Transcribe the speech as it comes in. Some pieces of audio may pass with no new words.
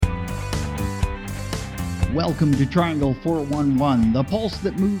Welcome to Triangle 411, the pulse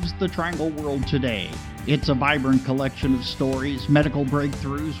that moves the Triangle world today. It's a vibrant collection of stories, medical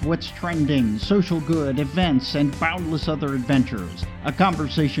breakthroughs, what's trending, social good, events, and boundless other adventures. A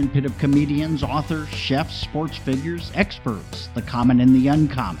conversation pit of comedians, authors, chefs, sports figures, experts, the common and the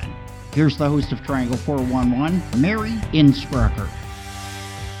uncommon. Here's the host of Triangle 411, Mary Innsbrucker.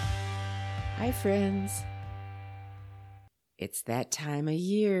 Hi, friends. It's that time of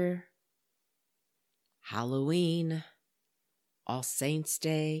year. Halloween, All Saints'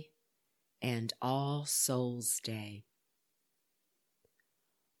 Day, and All Souls' Day.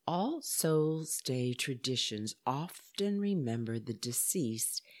 All Souls' Day traditions often remember the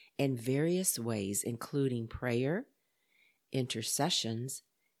deceased in various ways, including prayer, intercessions,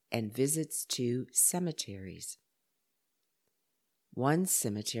 and visits to cemeteries. One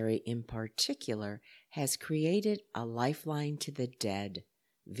cemetery in particular has created a lifeline to the dead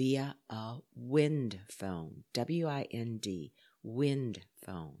via a wind phone, W-I-N-D, wind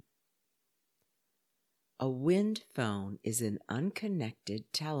phone. A wind phone is an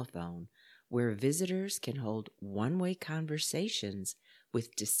unconnected telephone where visitors can hold one-way conversations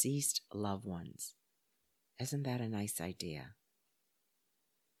with deceased loved ones. Isn't that a nice idea?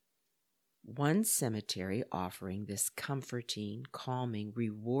 One cemetery offering this comforting, calming,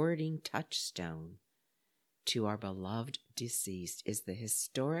 rewarding touchstone to our beloved deceased is the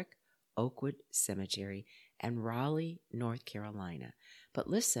historic Oakwood Cemetery in Raleigh, North Carolina. But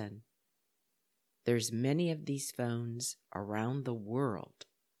listen, there's many of these phones around the world.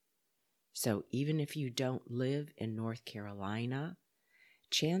 So even if you don't live in North Carolina,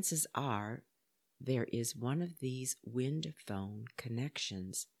 chances are there is one of these wind phone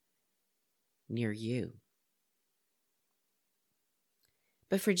connections near you.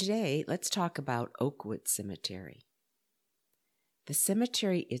 But for today, let's talk about Oakwood Cemetery. The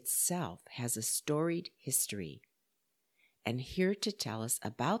cemetery itself has a storied history, and here to tell us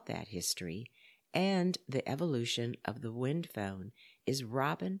about that history and the evolution of the wind phone is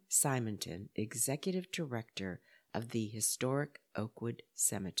Robin Simonton, Executive Director of the historic Oakwood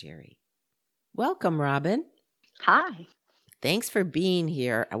Cemetery. Welcome, Robin. Hi. Thanks for being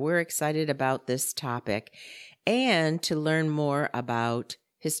here. We're excited about this topic and to learn more about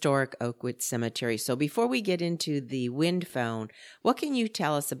historic Oakwood Cemetery. So before we get into the wind phone, what can you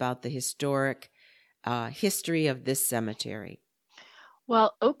tell us about the historic history of this cemetery?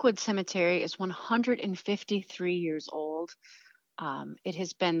 Well, Oakwood Cemetery is 153 years old. It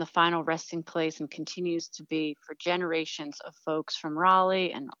has been the final resting place and continues to be for generations of folks from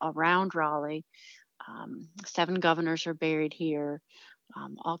Raleigh and around Raleigh. 7 governors are buried here.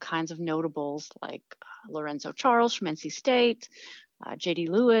 All kinds of notables like Lorenzo Charles from NC State, J.D.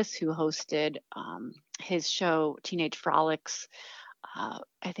 Lewis, who hosted his show Teenage Frolics,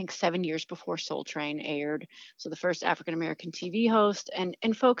 I think 7 years before Soul Train aired. So the first African-American TV host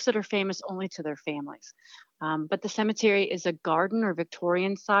and folks that are famous only to their families. But the cemetery is a garden or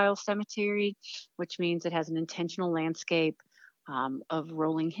Victorian style cemetery, which means it has an intentional landscape of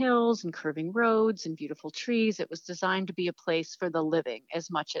rolling hills and curving roads and beautiful trees. It was designed to be a place for the living as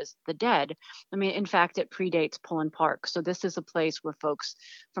much as the dead. I mean, in fact, it predates Pullen Park. So this is a place where folks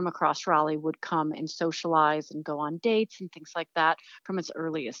from across Raleigh would come and socialize and go on dates and things like that from its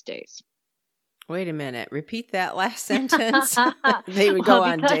earliest days. Wait a minute. Repeat that last sentence. They would go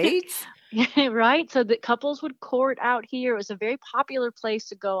on dates? Yeah, right. So the couples would court out here. It was a very popular place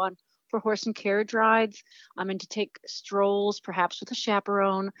to go on for horse and carriage rides, and to take strolls, perhaps with a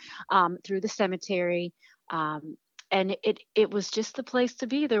chaperone, through the cemetery. And it was just the place to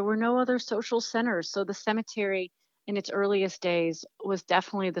be. There were no other social centers. So the cemetery in its earliest days was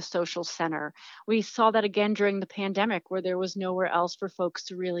definitely the social center. We saw that again during the pandemic where there was nowhere else for folks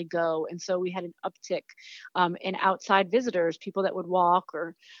to really go. And so we had an uptick in outside visitors, people that would walk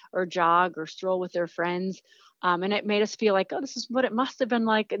or jog or stroll with their friends. And it made us feel like, oh, this is what it must have been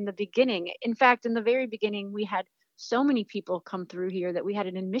like in the beginning. In fact, in the very beginning, we had so many people come through here that we had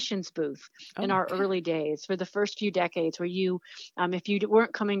an admissions booth in our early days for the first few decades where you, if you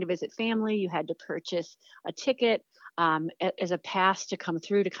weren't coming to visit family, you had to purchase a ticket as a pass to come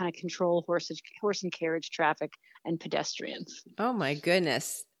through to kind of control horse and carriage traffic and pedestrians. Oh, my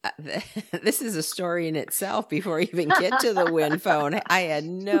goodness. This is a story in itself before we even get to the wind phone. I had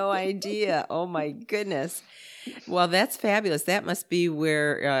no idea. Oh, my goodness. Well, that's fabulous. That must be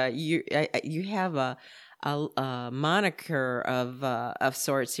where you have a moniker of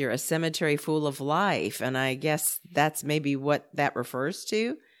sorts here, a cemetery full of life, and I guess that's maybe what that refers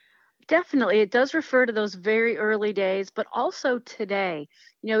to. Definitely. It does refer to those very early days, but also today.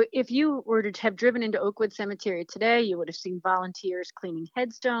 If you were to have driven into Oakwood Cemetery today, you would have seen volunteers cleaning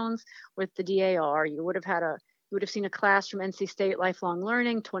headstones with the DAR. You would have seen a class from NC State Lifelong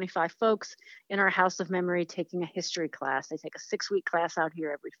Learning, 25 folks in our House of Memory taking a history class. They take a 6-week class out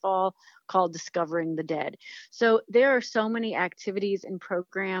here every fall called Discovering the Dead. So there are so many activities and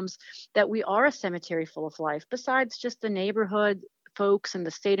programs that we are a cemetery full of life, besides just the neighborhood folks and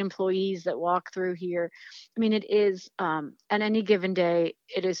the state employees that walk through here. I mean, it is at any given day,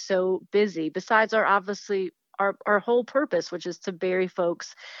 it is so busy. Besides our whole purpose, which is to bury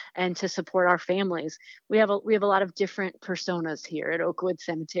folks and to support our families, we have a lot of different personas here at Oakwood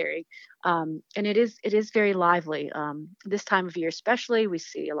Cemetery, and it is very lively. This time of year, especially, we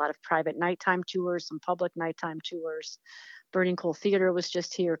see a lot of private nighttime tours, some public nighttime tours. Burning Coal Theater was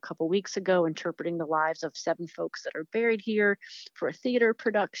just here a couple weeks ago, interpreting the lives of 7 folks that are buried here for a theater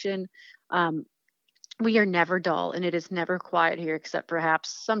production. We are never dull, and it is never quiet here, except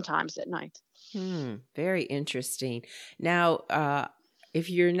perhaps sometimes at night. Very interesting. Now, if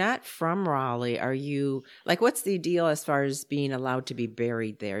you're not from Raleigh, are you what's the deal as far as being allowed to be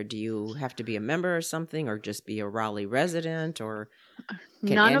buried there? Do you have to be a member or something, or just be a Raleigh resident, or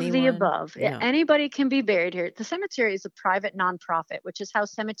none of the above? No. Anybody can be buried here. The cemetery is a private nonprofit, which is how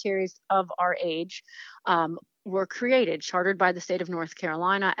cemeteries of our age were created, chartered by the state of North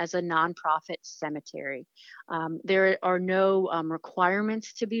Carolina as a nonprofit cemetery. There are no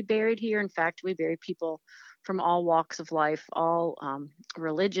requirements to be buried here. In fact, we bury people from all walks of life, all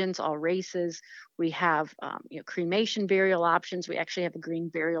religions, all races. We have cremation burial options. We actually have a green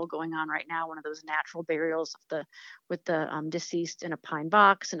burial going on right now, one of those natural burials with the deceased in a pine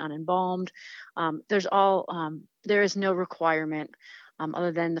box and unembalmed. There is no requirement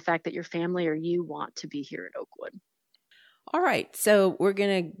other than the fact that your family or you want to be here at Oakwood. All right, so we're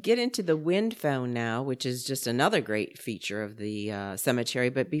going to get into the wind phone now, which is just another great feature of the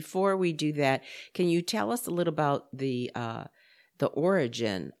cemetery. But before we do that, can you tell us a little about the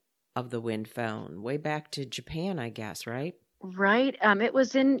origin of the wind phone? Way back to Japan, I guess, right? Right. It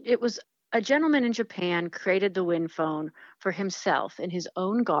was a gentleman in Japan created the wind phone for himself in his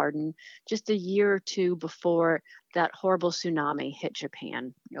own garden just a year or two before that horrible tsunami hit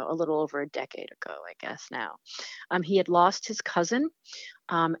Japan, a little over a decade ago, I guess now. He had lost his cousin,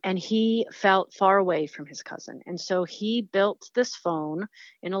 and he felt far away from his cousin. And so he built this phone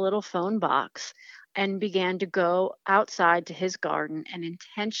in a little phone box and began to go outside to his garden and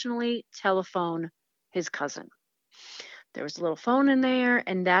intentionally telephone his cousin. There was a little phone in there,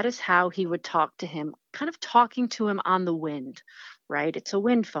 and that is how he would talk to him, kind of talking to him on the wind, right? It's a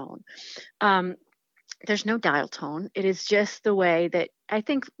wind phone. There's no dial tone. It is just the way that I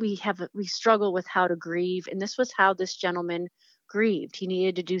think we struggle with how to grieve. And this was how this gentleman grieved. He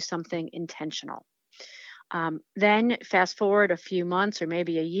needed to do something intentional. Then fast forward a few months or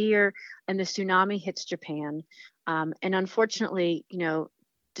maybe a year, and the tsunami hits Japan. And unfortunately,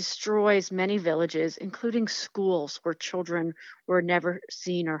 destroys many villages, including schools where children were never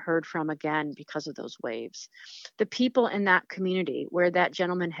seen or heard from again because of those waves. The people in that community where that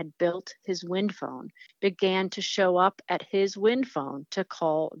gentleman had built his wind phone began to show up at his wind phone to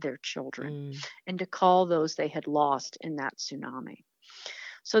call their children and to call those they had lost in that tsunami.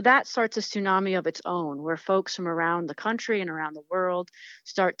 So that starts a tsunami of its own, where folks from around the country and around the world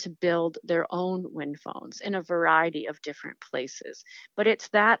start to build their own wind phones in a variety of different places. But it's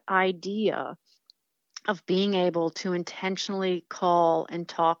that idea of being able to intentionally call and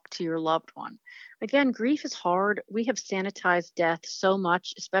talk to your loved one. Again, grief is hard. We have sanitized death so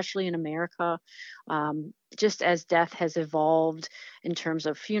much, especially in America, just as death has evolved in terms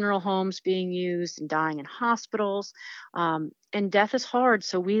of funeral homes being used and dying in hospitals. And death is hard,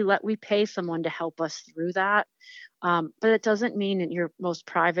 so we pay someone to help us through that. But it doesn't mean in your most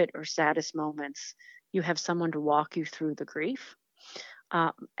private or saddest moments, you have someone to walk you through the grief.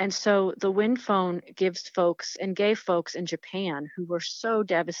 And so the wind phone gave folks in Japan who were so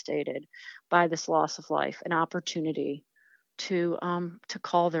devastated by this loss of life an opportunity to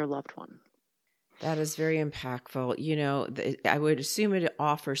call their loved one. That is very impactful. I would assume it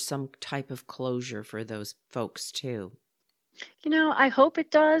offers some type of closure for those folks too. I hope it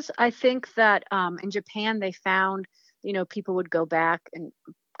does. I think that in Japan they found, people would go back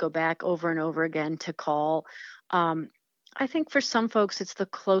over and over again to call. I think for some folks, it's the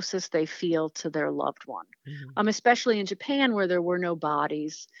closest they feel to their loved one, especially in Japan where there were no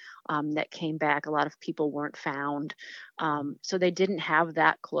bodies that came back. A lot of people weren't found. So they didn't have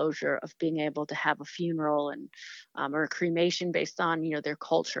that closure of being able to have a funeral and or a cremation based on, their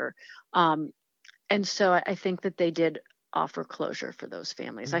culture. And so I think that they did offer closure for those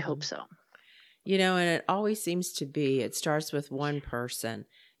families. Mm-hmm. I hope so. And it always seems to be, it starts with one person.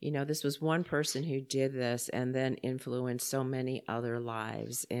 This was one person who did this and then influenced so many other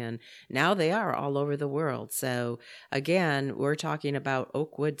lives. And now they are all over the world. So again, we're talking about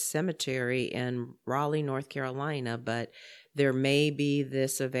Oakwood Cemetery in Raleigh, North Carolina, but there may be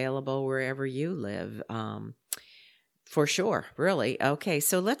this available wherever you live. For sure, really. Okay,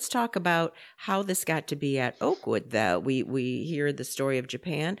 so let's talk about how this got to be at Oakwood, though. We hear the story of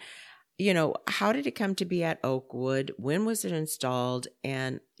Japan. How did it come to be at Oakwood? When was it installed?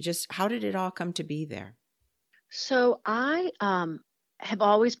 And just how did it all come to be there? So I have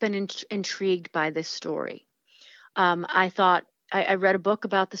always been intrigued by this story. I thought I read a book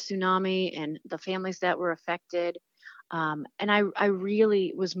about the tsunami and the families that were affected, and I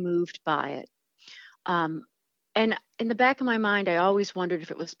really was moved by it. And in the back of my mind, I always wondered if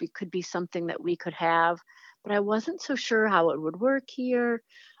it could be something that we could have, but I wasn't so sure how it would work here.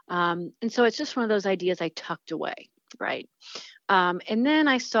 And so it's just one of those ideas I tucked away, right? And then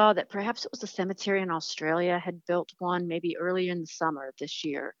I saw that perhaps it was a cemetery in Australia had built one maybe earlier in the summer of this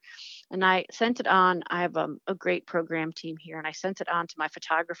year. And I sent it on. I have a great program team here, and I sent it on to my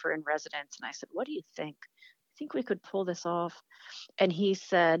photographer in residence. And I said, what do you think? I think we could pull this off. And he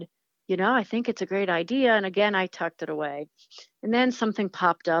said, I think it's a great idea. And again, I tucked it away. And then something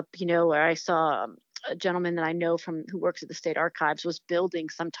popped up, where I saw a gentleman that I know who works at the State Archives was building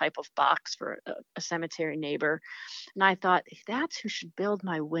some type of box for a cemetery neighbor. And I thought, that's who should build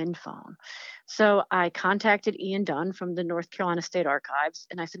my wind phone. So I contacted Ian Dunn from the North Carolina State Archives.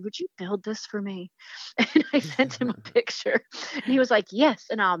 And I said, would you build this for me? And I sent him a picture. And he was like, yes,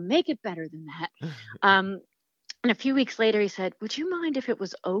 and I'll make it better than that. And a few weeks later, he said, would you mind if it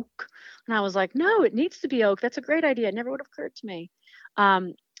was oak? And I was like, no, it needs to be oak. That's a great idea. It never would have occurred to me.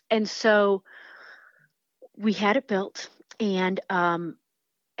 And so we had it built, and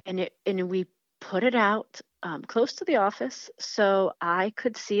we put it out close to the office so I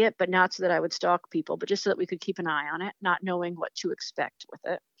could see it, but not so that I would stalk people, but just so that we could keep an eye on it, not knowing what to expect with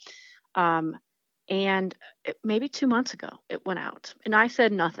it. And maybe 2 months ago, it went out, and I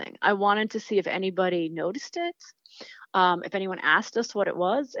said nothing. I wanted to see if anybody noticed it, if anyone asked us what it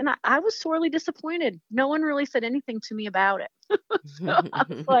was, and I was sorely disappointed. No one really said anything to me about it. So I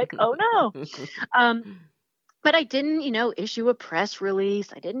was like, oh no. But I didn't, issue a press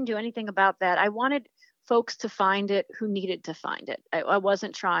release. I didn't do anything about that. I wanted folks to find it who needed to find it. I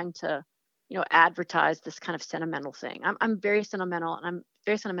wasn't trying to, advertise this kind of sentimental thing. I'm very sentimental, and I'm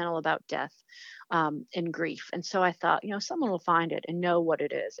very sentimental about death and grief. And so I thought, someone will find it and know what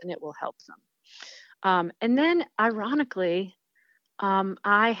it is, and it will help them. And then, ironically,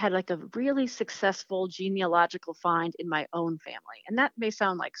 I had like a really successful genealogical find in my own family. And that may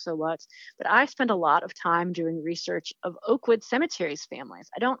sound like so what, but I spend a lot of time doing research of Oakwood Cemetery's families.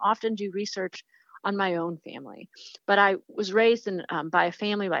 I don't often do research on my own family, but I was raised by a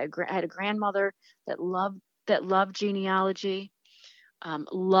family. I had a grandmother that loved genealogy,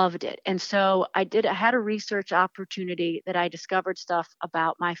 loved it. And so I had a research opportunity that I discovered stuff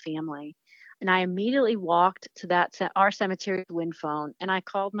about my family. And I immediately walked to our cemetery wind phone, and I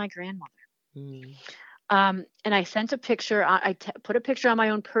called my grandmother. Mm. And I sent a picture. I put a picture on my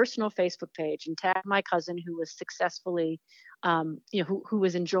own personal Facebook page and tagged my cousin, who was successfully, who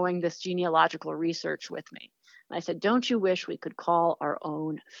was enjoying this genealogical research with me. And I said, "Don't you wish we could call our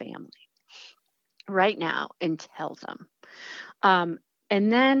own family right now and tell them?"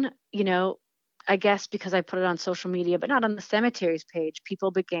 And then, I guess because I put it on social media, but not on the cemetery's page,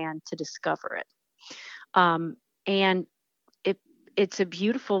 people began to discover it. And it's a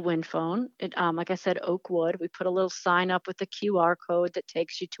beautiful wind phone. Like I said, Oakwood. We put a little sign up with the QR code that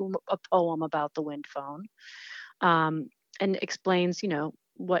takes you to a poem about the wind phone, and explains,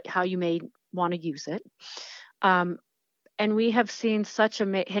 how you may want to use it. And we have seen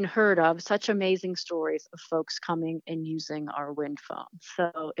and heard of such amazing stories of folks coming and using our wind phone.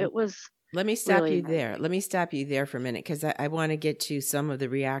 So it was. Let me stop you there. Let me stop you there for a minute, because I want to get to some of the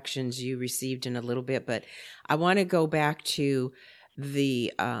reactions you received in a little bit, but I want to go back to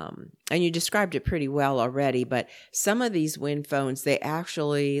the, and you described it pretty well already, but some of these wind phones, they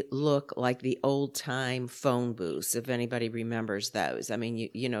actually look like the old time phone booths, if anybody remembers those. I mean,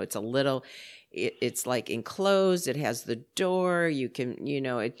 it's a little, it's like enclosed, it has the door, you can,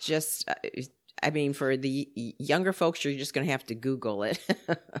 it just, I mean, for the younger folks, you're just going to have to Google it.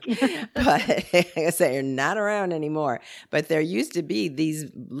 But like I say, they're not around anymore. But there used to be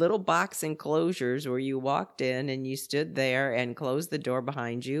these little box enclosures where you walked in and you stood there and closed the door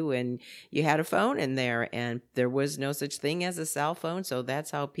behind you, and you had a phone in there, and there was no such thing as a cell phone. So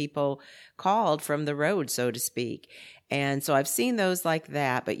that's how people called from the road, so to speak. And so I've seen those like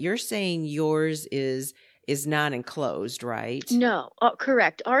that. But you're saying yours is not enclosed, right? No,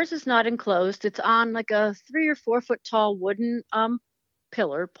 correct. Ours is not enclosed. It's on like a 3 or 4 foot tall wooden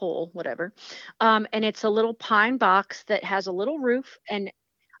pillar, pole, whatever. And it's a little pine box that has a little roof and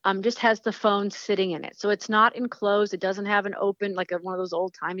just has the phone sitting in it. So it's not enclosed. It doesn't have an open, like one of those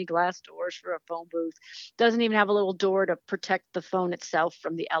old timey glass doors for a phone booth. Doesn't even have a little door to protect the phone itself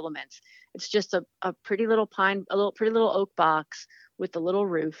from the elements. It's just a pretty little pretty little oak box with a little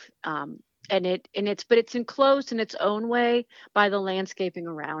roof. But it's enclosed in its own way by the landscaping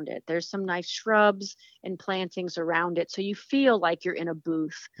around it. There's some nice shrubs and plantings around it, so you feel like you're in a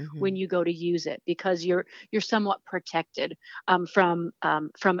booth when you go to use it, because you're somewhat protected from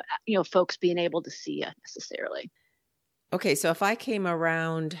folks being able to see you necessarily. Okay, so if I came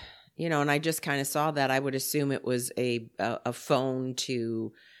around, and I just kind of saw that, I would assume it was a phone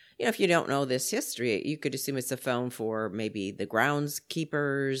to. If you don't know this history, you could assume it's a phone for maybe the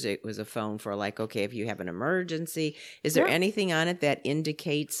groundskeepers. It was a phone for okay, if you have an emergency. Is there anything on it that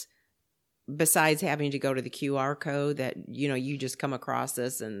indicates, besides having to go to the QR code, that, you just come across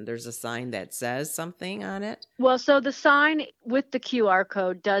this and there's a sign that says something on it? Well, so the sign with the QR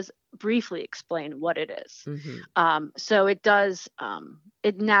code does briefly explain what it is. So it does,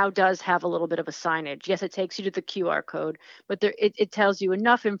 it now does have a little bit of a signage. Yes, it takes you to the QR code, but it tells you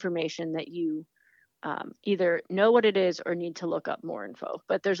enough information that you either know what it is or need to look up more info,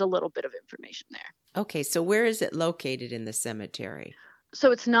 but there's a little bit of information there. Okay, so where is it located in the cemetery?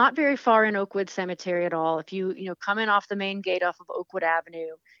 So it's not very far in Oakwood Cemetery at all. If you come in off the main gate off of Oakwood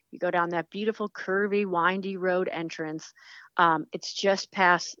Avenue, you go down that beautiful curvy, windy road entrance. It's just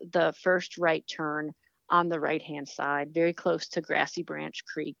past the first right turn on the right-hand side, very close to Grassy Branch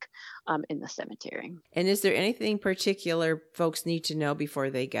Creek in the cemetery. And is there anything particular folks need to know before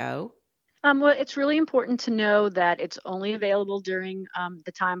they go? Well, it's really important to know that it's only available during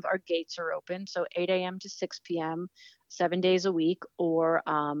the time our gates are open, so 8 a.m. to 6 p.m., 7 days a week, or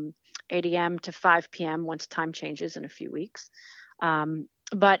 8 a.m. to 5 p.m. once time changes in a few weeks.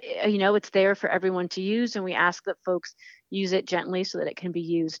 But, it's there for everyone to use, and we ask that folks use it gently so that it can be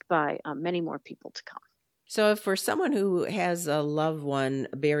used by many more people to come. So if for someone who has a loved one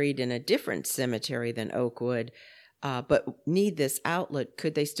buried in a different cemetery than Oakwood, but need this outlet,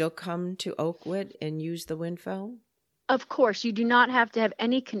 could they still come to Oakwood and use the wind phone? Of course, you do not have to have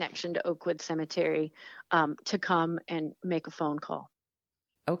any connection to Oakwood Cemetery to come and make a phone call.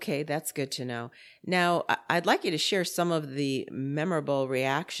 Okay, that's good to know. Now, I'd like you to share some of the memorable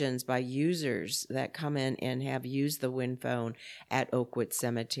reactions by users that come in and have used the wind phone at Oakwood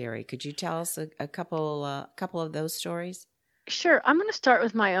Cemetery. Could you tell us a couple of those stories? Sure. I'm going to start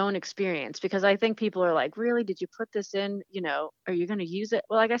with my own experience, because I think people are like, really, did you put this in? Are you going to use it?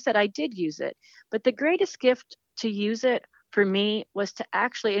 Well, like I said, I did use it. But the greatest gift to use it for me was to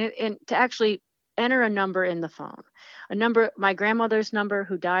actually enter a number in the phone. My grandmother's number,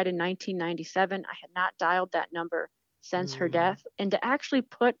 who died in 1997. I had not dialed that number since her death. And to actually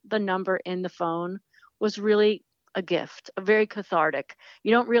put the number in the phone was really a gift, a very cathartic.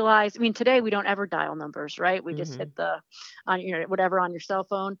 You don't realize, today we don't ever dial numbers, right? We just hit whatever on your cell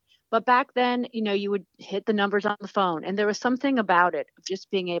phone. But back then, you would hit the numbers on the phone, and there was something about it, of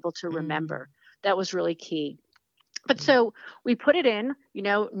just being able to remember, that was really key. But so we put it in,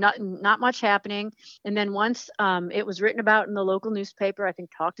 not much happening. And then once it was written about in the local newspaper, I think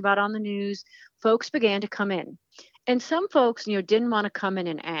talked about on the news, folks began to come in. And some folks, didn't want to come in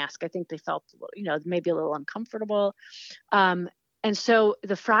and ask. I think they felt, maybe a little uncomfortable. And so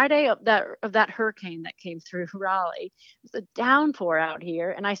the Friday of that hurricane that came through Raleigh, it was a downpour out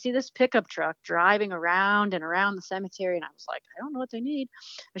here. And I see this pickup truck driving around and around the cemetery. And I was like, I don't know what they need.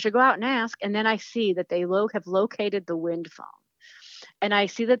 I should go out and ask. And then I see that they have located the wind phone. And I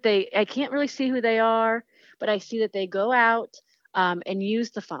see that I can't really see who they are, but I see that they go out and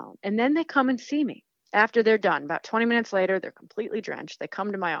use the phone. And then they come and see me. After they're done, about 20 minutes later, they're completely drenched. They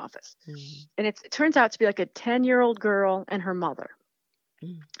come to my office. And it turns out to be like a 10-year-old girl and her mother.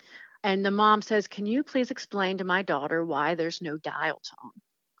 And the mom says, can you please explain to my daughter why there's no dial tone?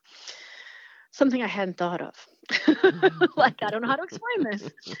 Something I hadn't thought of. Like, I don't know how to explain this.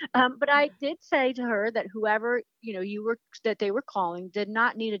 But I did say to her that whoever, that they were calling did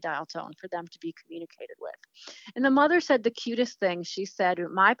not need a dial tone for them to be communicated with. And the mother said the cutest thing. She said,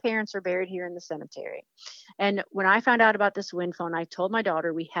 my parents are buried here in the cemetery. And when I found out about this wind phone, I told my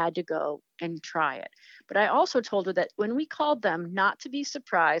daughter we had to go and try it. But I also told her that when we called them, not to be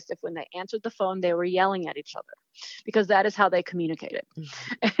surprised if when they answered the phone, they were yelling at each other, because that is how they communicated.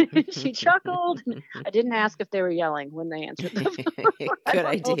 She chuckled. I didn't ask if they were yelling when they answered the phone. Good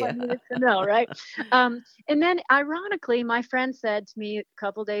idea. I needed to know, right? And then ironically, my friend said to me a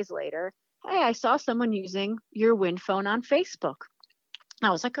couple days later, hey, I saw someone using your wind phone on Facebook. I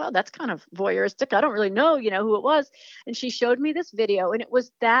was like, oh, that's kind of voyeuristic. I don't really know, who it was. And she showed me this video, and it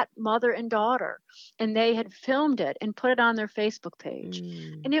was that mother and daughter, and they had filmed it and put it on their Facebook page.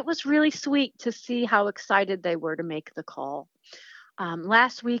 And it was really sweet to see how excited they were to make the call.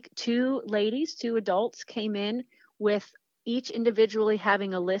 Last week, two adults came in with each individually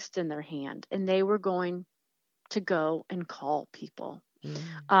having a list in their hand, and they were going to go and call people.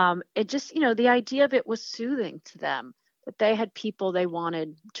 It just, the idea of it was soothing to them, that they had people they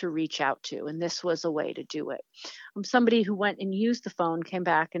wanted to reach out to, and this was a way to do it. Somebody who went and used the phone came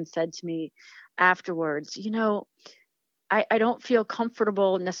back and said to me afterwards, I don't feel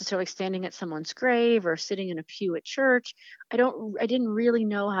comfortable necessarily standing at someone's grave or sitting in a pew at church. I didn't really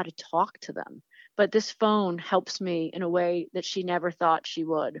know how to talk to them, but this phone helps me in a way that she never thought she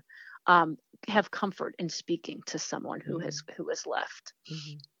would, have comfort in speaking to someone who has left.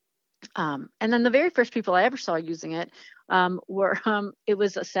 And then the very first people I ever saw using it were, it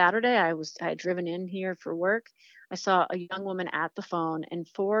was a Saturday. I had driven in here for work. I saw a young woman at the phone and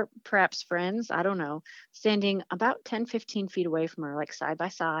four perhaps friends, I don't know, standing about 10, 15 feet away from her, like side by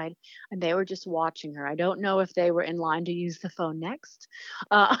side. And they were just watching her. I don't know if they were in line to use the phone next.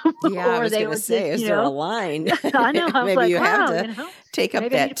 I was going to say, is there a line? I know. I was Maybe like, you have wow, to take up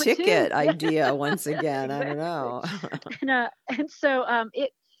that ticket idea once again. Exactly. I don't know. And so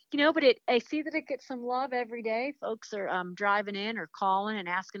but I see that it gets some love every day. Folks are driving in or calling and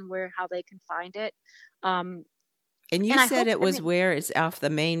asking how they can find it. And you said it was where? It's off the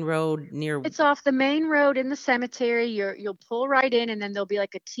main road near. It's off the main road in the cemetery. You'll pull right in, and then there'll be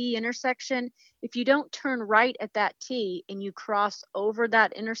like a T intersection. If you don't turn right at that T and you cross over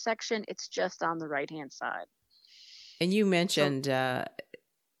that intersection, it's just on the right-hand side. And you mentioned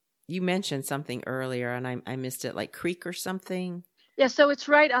something earlier, and I missed it, like creek or something. Yeah, so it's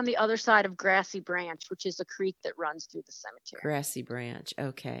right on the other side of Grassy Branch, which is a creek that runs through the cemetery. Grassy Branch.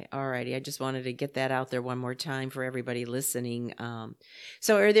 Okay. All righty. I just wanted to get that out there one more time for everybody listening.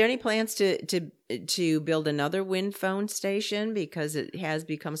 So are there any plans to build another wind phone station because it has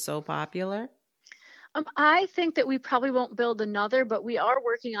become so popular? I think that we probably won't build another, but we are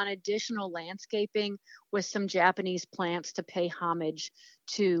working on additional landscaping with some Japanese plants to pay homage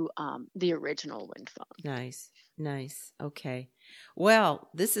to the original wind phone. Nice. Okay. Well,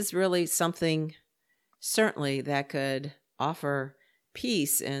 this is really something certainly that could offer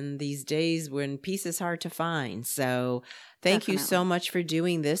peace in these days when peace is hard to find. So thank you so much for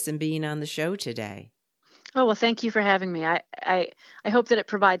doing this and being on the show today. Oh, well, thank you for having me. I hope that it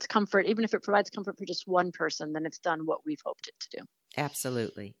provides comfort. Even if it provides comfort for just one person, then it's done what we've hoped it to do.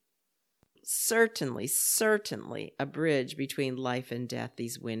 Absolutely. Certainly a bridge between life and death,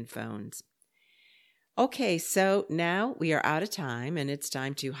 these wind phones. Okay, so now we are out of time, and it's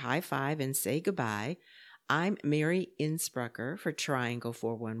time to high five and say goodbye. I'm Mary Innsbrucker for Triangle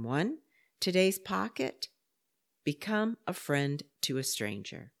 411. Today's pocket: become a friend to a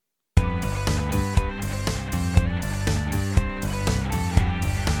stranger.